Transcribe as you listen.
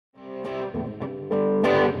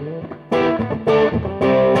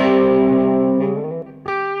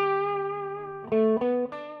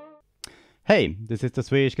Hey, this is the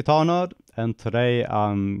Swedish Guitar Nerd, and today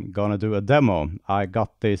I'm gonna do a demo. I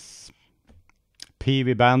got this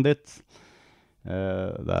Peavey Bandit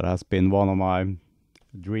that has been one of my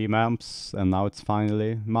dream amps, and now it's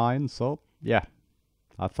finally mine, so yeah,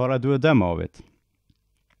 I thought I'd do a demo of it.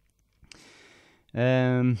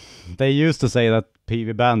 They used to say that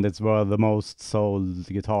Peavey Bandits were the most sold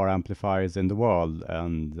guitar amplifiers in the world,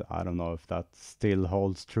 and I don't know if that still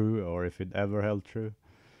holds true or if it ever held true.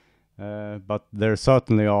 But there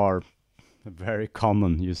certainly are very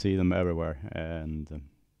common. You see them everywhere, and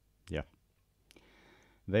yeah,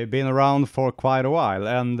 they've been around for quite a while,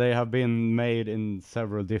 and they have been made in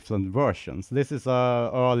several different versions. This is a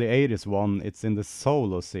early 80s one. It's in the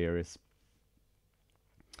Solo series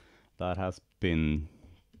that has been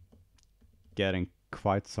getting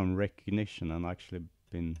quite some recognition and actually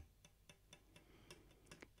been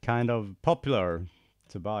kind of popular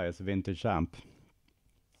to buy as a vintage amp.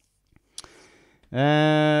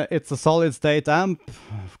 It's a solid state amp,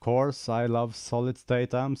 of course. I love solid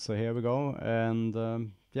state amps, so here we go.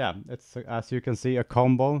 And yeah, it's as you can see, a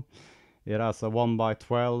combo. It has a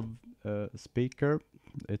 1x12 speaker.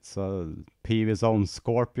 It's a Peavey's own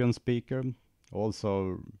Scorpion speaker,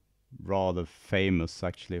 also rather famous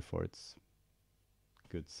actually for its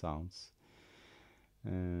good sounds.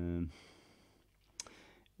 In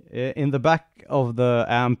the back of the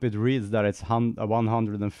amp it reads that it's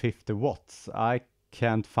 150 watts. I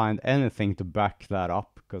can't find anything to back that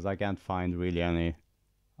up, because I can't find really any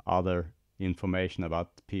other information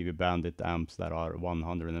about Peavey Bandit amps that are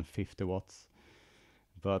 150 watts.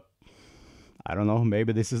 But I don't know,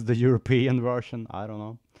 maybe this is the European version, I don't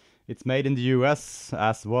know. It's made in the US,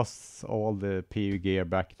 as was all the Peavey gear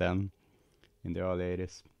back then in the early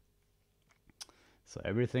 80s. So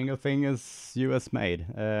every single thing is US made.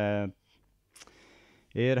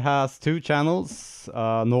 It has two channels,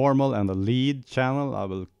 a normal and a lead channel. I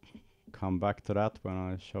will come back to that when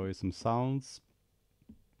I show you some sounds.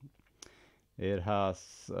 It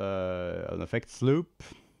has an effects loop.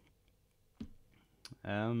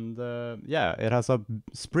 And yeah, it has a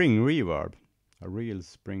spring reverb. A real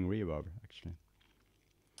spring reverb, actually.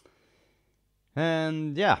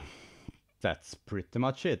 And yeah, that's pretty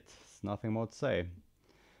much it. Nothing more to say.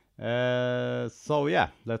 So yeah,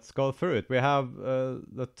 let's go through it. We have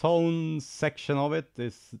the tone section of it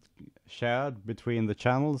is shared between the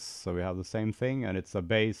channels, so we have the same thing, and it's a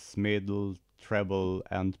bass, middle, treble,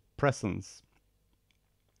 and presence.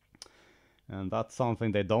 And that's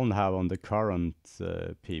something they don't have on the current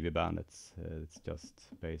Peavey Bandits. It's just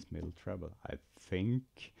bass, middle, treble. I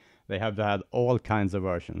think they have had all kinds of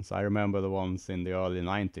versions. I remember the ones in the early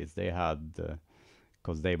 90s. They had,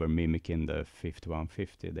 because they were mimicking the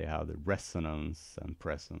 5150, they had the resonance and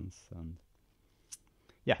presence. And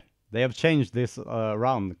yeah, they have changed this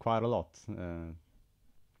around quite a lot.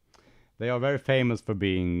 They are very famous for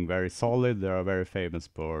being very solid. They are very famous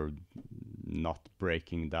for not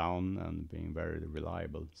breaking down and being very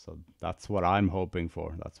reliable. So that's what I'm hoping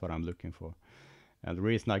for. That's what I'm looking for. And the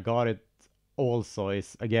reason I got it also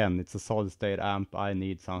is, again, it's a solid state amp. I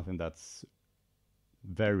need something that's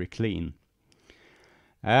very clean.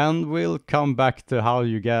 And we'll come back to how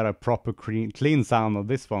you get a proper clean sound of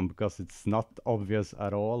this one, because it's not obvious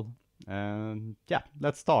at all. And yeah,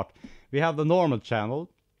 let's start. We have the normal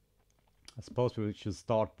channel. I suppose we should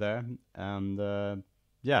start there. And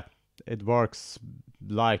yeah, it works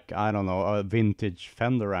like, I don't know, a vintage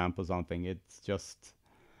Fender amp or something. It's just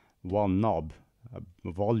one knob, a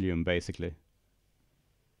volume basically.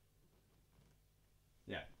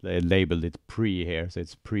 Yeah, they labeled it pre here, so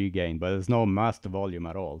it's pre-gain, but there's no master volume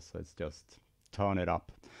at all, so it's just turn it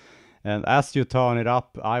up. And as you turn it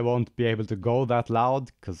up, I won't be able to go that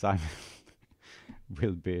loud, because I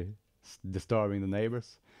will be disturbing the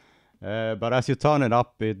neighbors. But as you turn it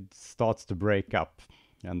up, it starts to break up,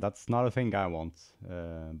 and that's not a thing I want.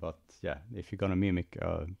 But yeah, if you're gonna mimic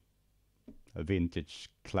a vintage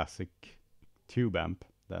classic tube amp,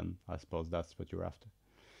 then I suppose that's what you're after.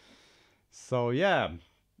 So yeah,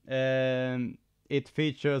 it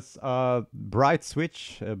features a bright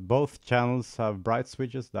switch. Both channels have bright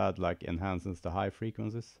switches that like enhances the high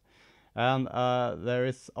frequencies. And there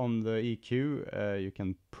is on the EQ, you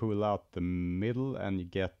can pull out the middle and you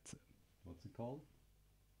get, what's it called?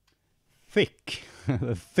 Thick,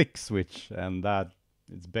 the thick switch, and that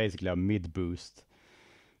it's basically a mid boost.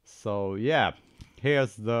 So yeah,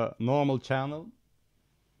 here's the normal channel.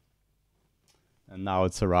 And now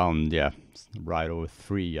it's around, yeah, right over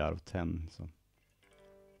 3 out of 10. So.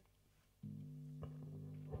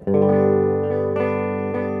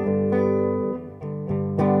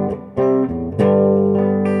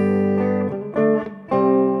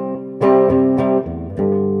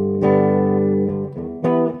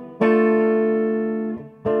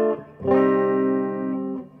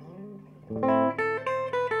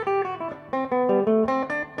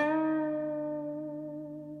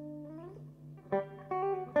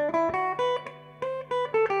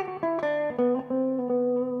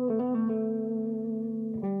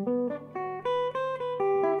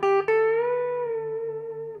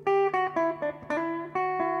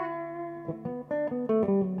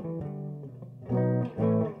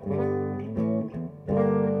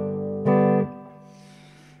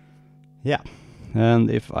 Yeah, and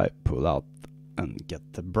if I pull out and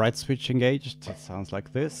get the bright switch engaged, it sounds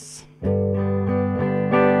like this.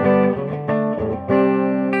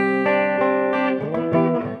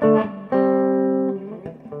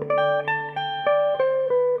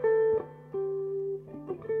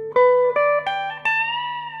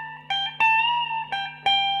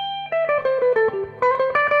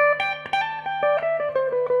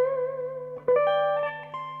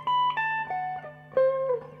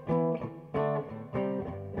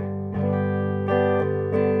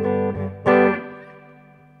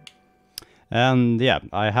 And yeah,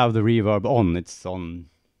 I have the reverb on. It's on.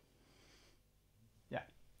 Yeah,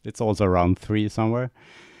 it's also around 3 somewhere.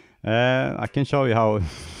 I can show you how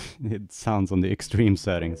it sounds on the extreme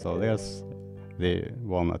setting. So there's the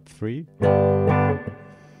one at 3. And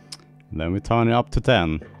then we turn it up to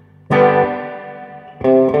 10.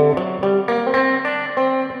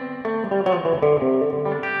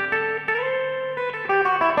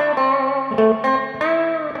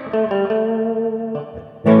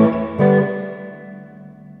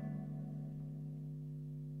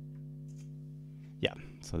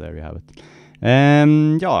 So there you have it.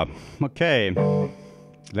 Yeah, okay.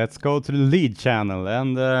 Let's go to the lead channel.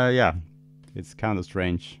 And yeah, it's kind of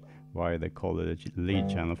strange why they call it a lead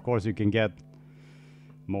channel. Of course, you can get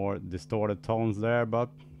more distorted tones there, but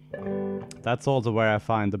that's also where I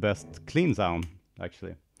find the best clean sound,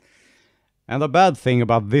 actually. And the bad thing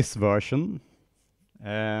about this version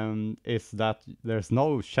is that there's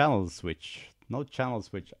no channel switch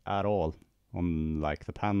at all on like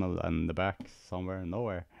the panel and the back, somewhere,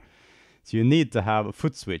 nowhere. So you need to have a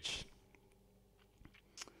foot switch.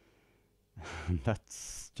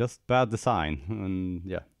 That's just bad design, and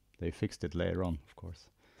yeah, they fixed it later on, of course.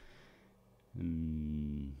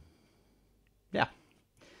 Yeah,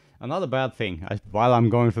 another bad thing, while I'm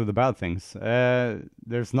going through the bad things,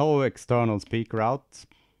 there's no external speaker out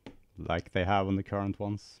like they have on the current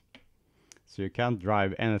ones. So you can't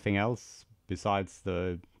drive anything else besides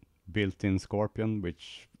the built-in Scorpion,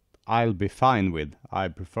 which I'll be fine with. I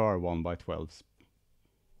prefer 1x12s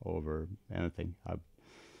over anything.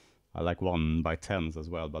 I like 1x10s as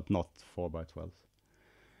well, but not 4x12s.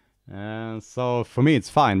 And so for me it's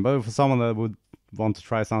fine, but for someone that would want to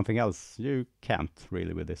try something else, you can't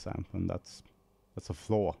really with this amp, and that's a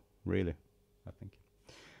flaw, really, I think.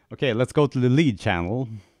 Okay, let's go to the lead channel.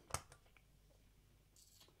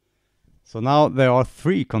 So now there are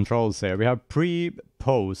 3 controls here. We have pre,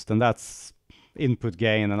 post, and that's input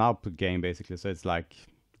gain and output gain, basically. So it's like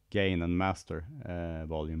gain and master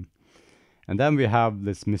volume. And then we have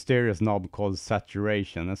this mysterious knob called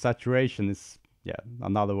saturation. And saturation is, yeah,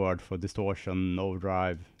 another word for distortion,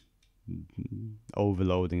 overdrive,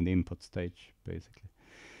 overloading the input stage, basically.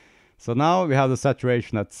 So now we have the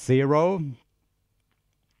saturation at 0.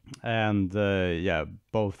 And yeah,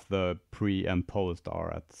 both the pre and post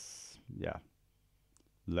are at, yeah,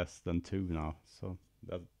 less than 2 now. So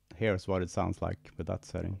here's what it sounds like with that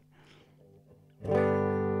setting.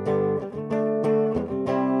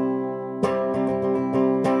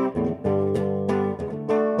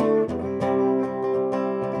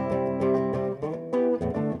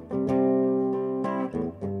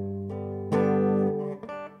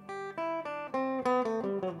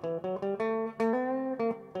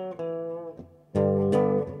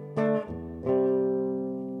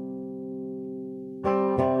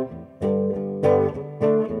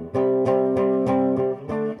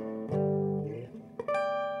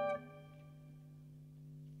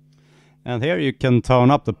 And here you can turn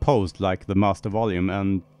up the post like the master volume,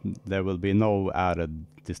 and there will be no added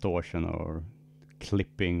distortion or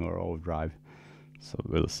clipping or overdrive. So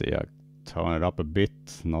we'll see. I turn it up a bit,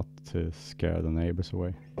 not to scare the neighbors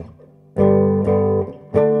away.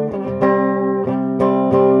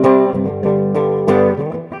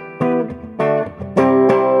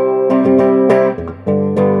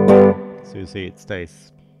 So you see it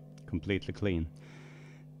stays completely clean.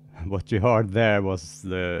 What you heard there was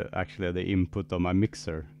actually the input of my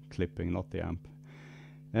mixer clipping, not the amp.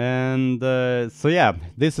 And so yeah,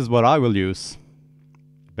 this is what I will use,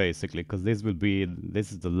 basically, because this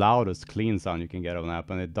is the loudest clean sound you can get on an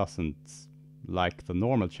amp, and it doesn't, like the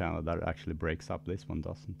normal channel that actually breaks up, this one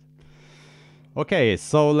doesn't. Okay,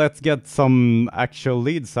 so let's get some actual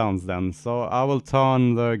lead sounds then. So I will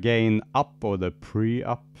turn the gain up, or the pre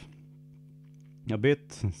up, a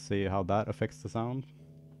bit, see how that affects the sound.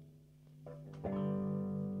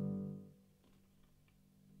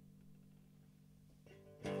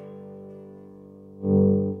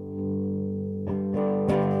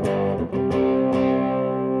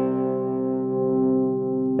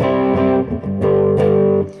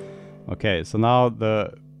 Okay, so now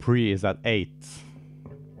the pre is at 8.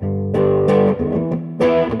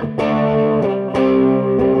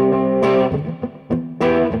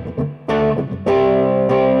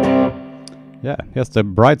 Yeah, here's the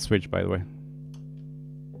bright switch, by the way.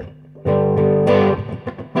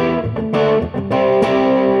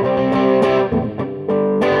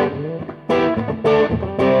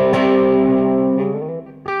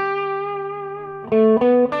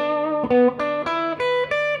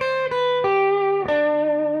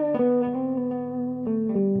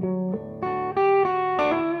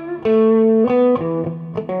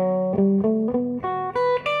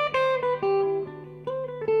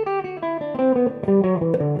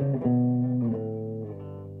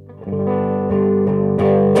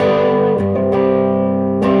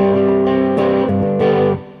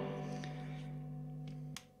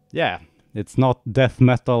 Yeah, it's not death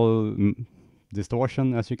metal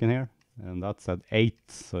distortion, as you can hear, and that's at 8,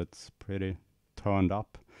 so it's pretty turned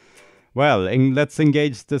up. Well, let's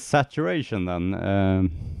engage the saturation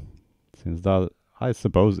then, since that, I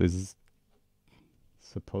suppose, is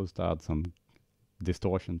supposed to add some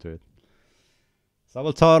distortion to it. So I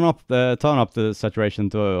will turn up the saturation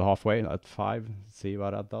to halfway at 5, see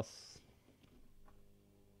what that does.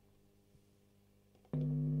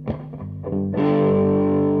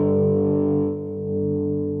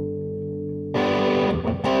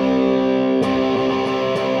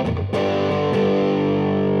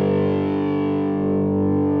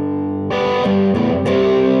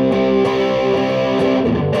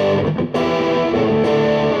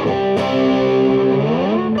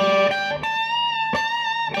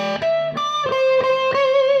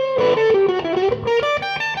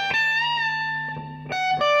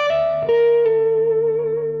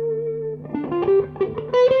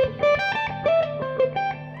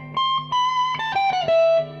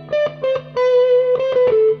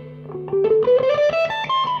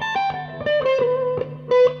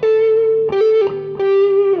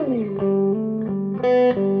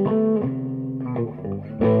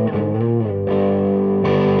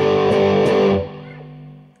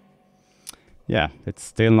 Yeah, it's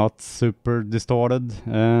still not super distorted.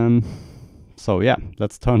 So yeah,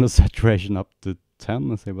 let's turn the saturation up to 10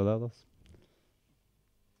 and see what that does.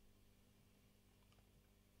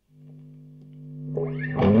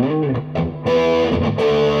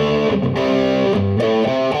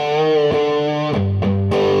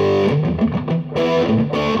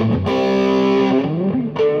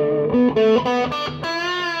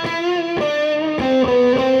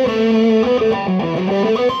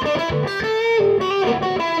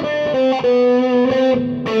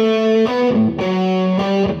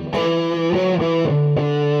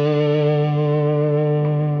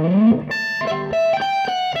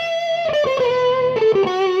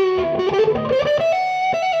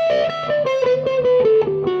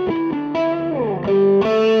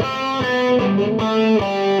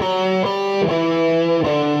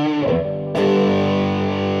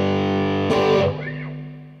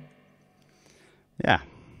 Yeah,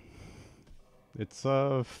 it's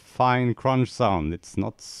a fine crunch sound. It's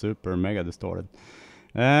not super mega distorted.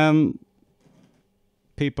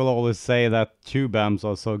 People always say that tube amps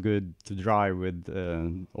are so good to drive with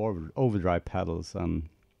overdrive pedals and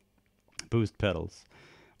boost pedals.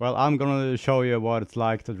 Well, I'm gonna show you what it's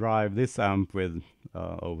like to drive this amp with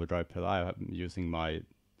overdrive pedal. I'm using my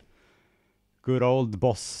good old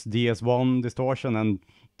Boss DS1 distortion and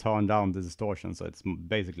turn down the distortion, so it's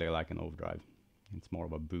basically like an overdrive. It's more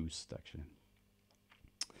of a boost, actually.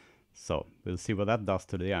 So, we'll see what that does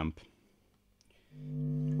to the amp.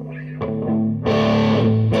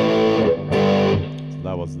 So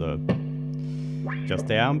that was just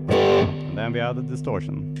the amp, and then we added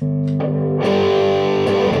distortion.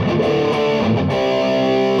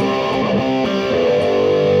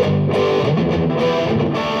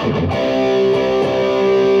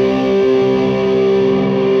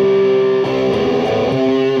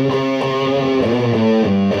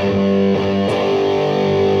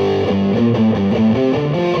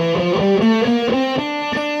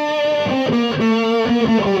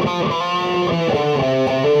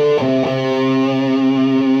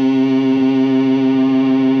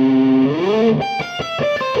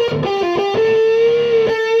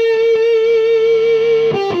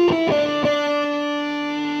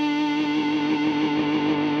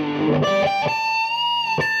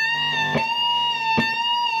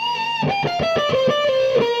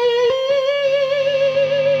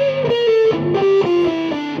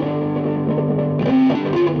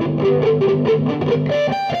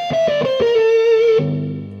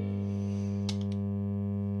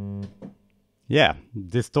 Yeah,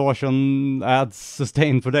 distortion adds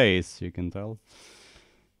sustain for days, you can tell.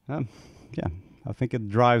 Yeah, I think it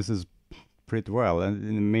drives this pretty well, and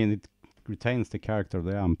I mean it retains the character of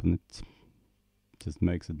the amp, and it just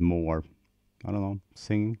makes it more, I don't know,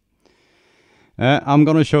 singing. I'm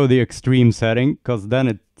gonna show the extreme setting, because then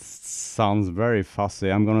it sounds very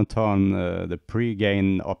fuzzy. I'm gonna turn the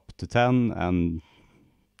pre-gain up to 10 and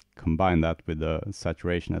combine that with the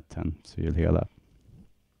saturation at 10, so you'll hear that.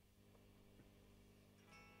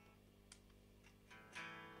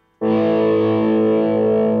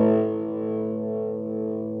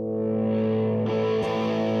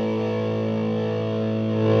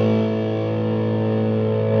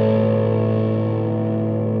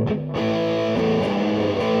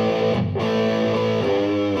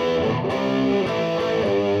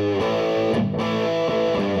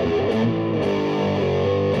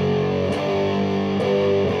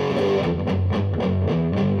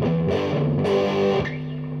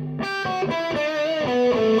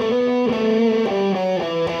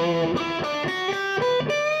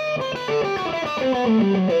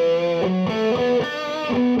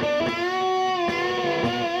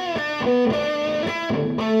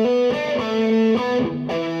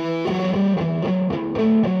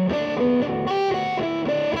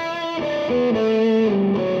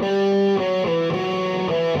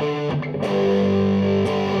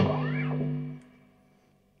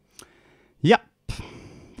 Yep,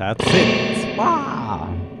 that's it.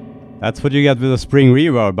 Wow. That's what you get with a spring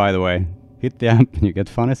reverb, by the way. Hit the amp and you get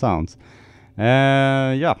funny sounds.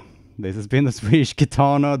 Yeah, this has been the Swedish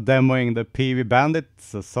Guitar Nerd demoing the Peavey Bandit,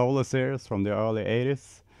 a solo series from the early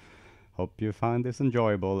 80s. Hope you find this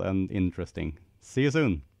enjoyable and interesting. See you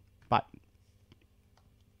soon. Bye.